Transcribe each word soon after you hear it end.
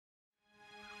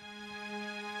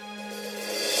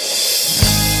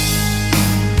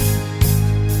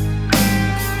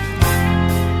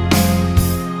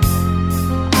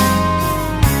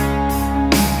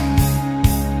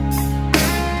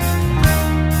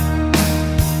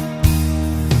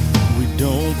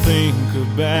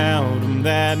think about them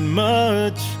that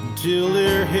much until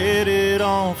they're headed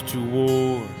off to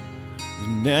war.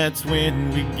 And that's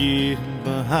when we get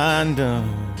behind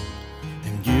them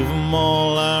and give them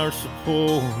all our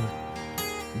support.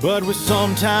 But we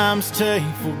sometimes take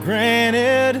for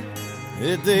granted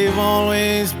that they've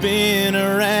always been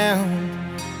around.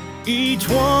 Each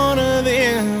one of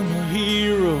them a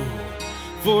hero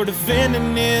for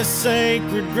defending this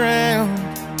sacred ground.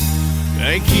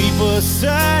 They keep us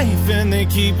safe and they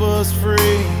keep us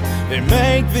free. They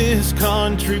make this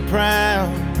country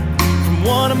proud. From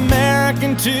one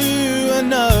American to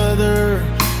another,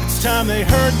 it's time they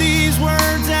heard these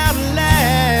words out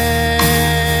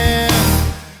loud.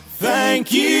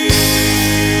 Thank you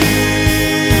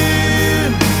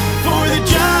for the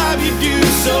job you do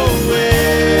so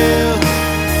well.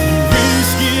 You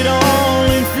risk it all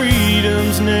in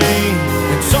freedom's name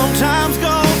and sometimes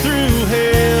go through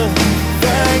hell.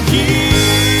 Thank you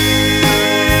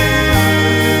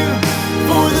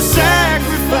for the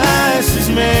sacrifices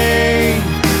made,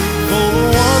 for the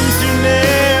ones who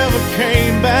never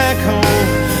came back home.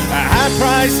 A high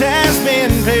price has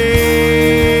been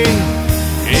paid.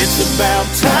 It's about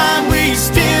time we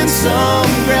extend some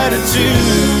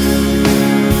gratitude.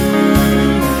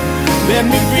 Let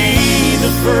me be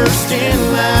the first in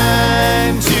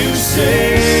line to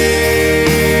say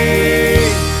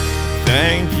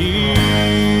thank you.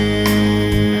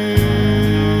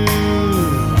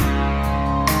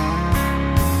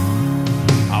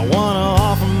 I wanna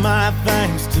offer my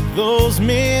thanks to those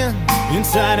men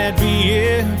inside at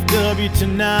VFW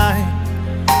tonight,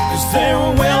 'cause they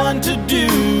were willing to do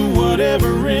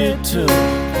whatever it took,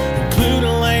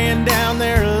 including laying down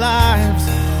their lives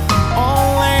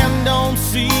on land on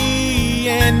sea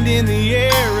and in the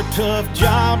air. A tough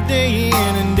job day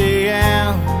in and day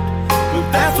out, but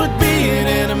that's what being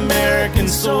an American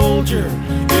soldier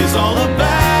is all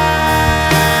about.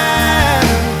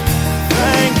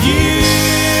 Thank you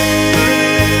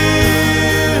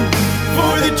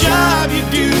for the job you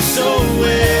do so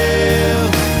well.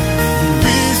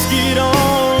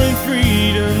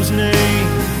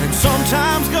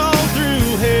 Sometimes go through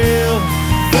hell.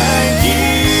 Thank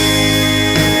you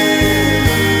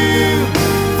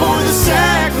for the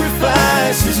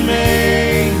sacrifices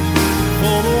made,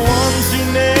 for the ones who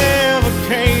never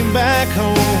came back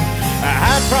home. A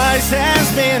high price has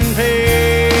been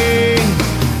paid.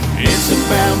 It's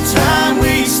about time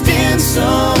we extend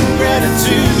some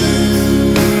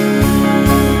gratitude.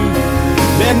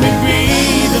 Let me be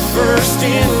the first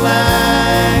in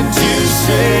line to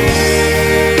say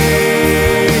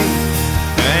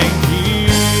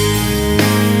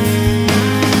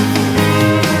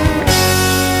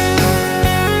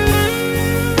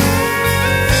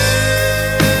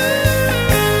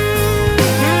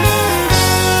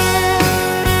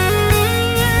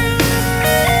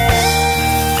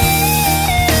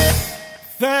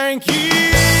thank you.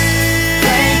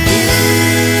 Thank you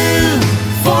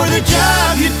for the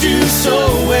job you do so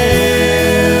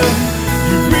well.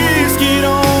 You risk it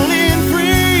all in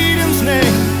freedom's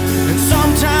name and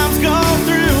sometimes go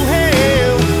through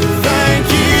hell. Thank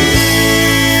you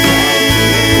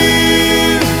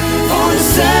for the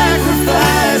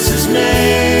sacrifices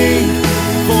made,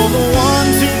 for the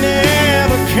ones who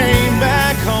never came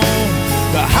back home.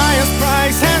 The highest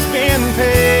price has been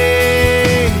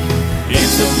paid.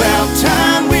 It's about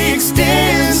time we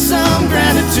extend some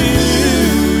gratitude.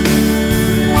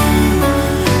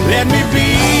 Let me be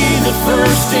the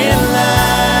first in